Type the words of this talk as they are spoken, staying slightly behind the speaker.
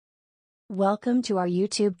Welcome to our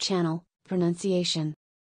YouTube channel, Pronunciation.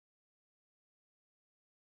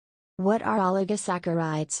 What are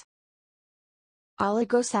oligosaccharides?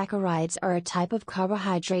 Oligosaccharides are a type of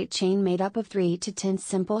carbohydrate chain made up of 3 to 10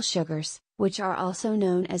 simple sugars, which are also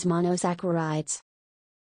known as monosaccharides.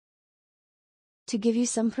 To give you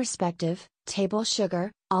some perspective, table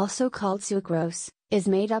sugar, also called sucrose, is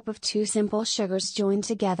made up of 2 simple sugars joined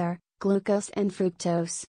together, glucose and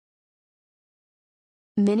fructose.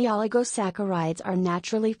 Many oligosaccharides are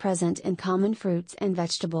naturally present in common fruits and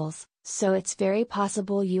vegetables, so it's very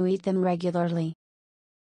possible you eat them regularly.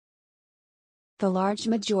 The large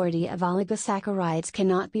majority of oligosaccharides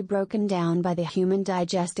cannot be broken down by the human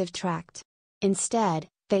digestive tract. Instead,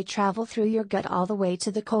 they travel through your gut all the way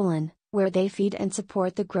to the colon, where they feed and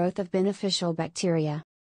support the growth of beneficial bacteria.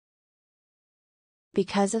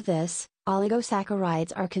 Because of this,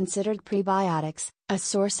 oligosaccharides are considered prebiotics, a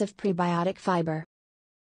source of prebiotic fiber.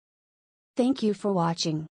 Thank you for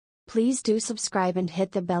watching. Please do subscribe and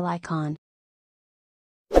hit the bell icon.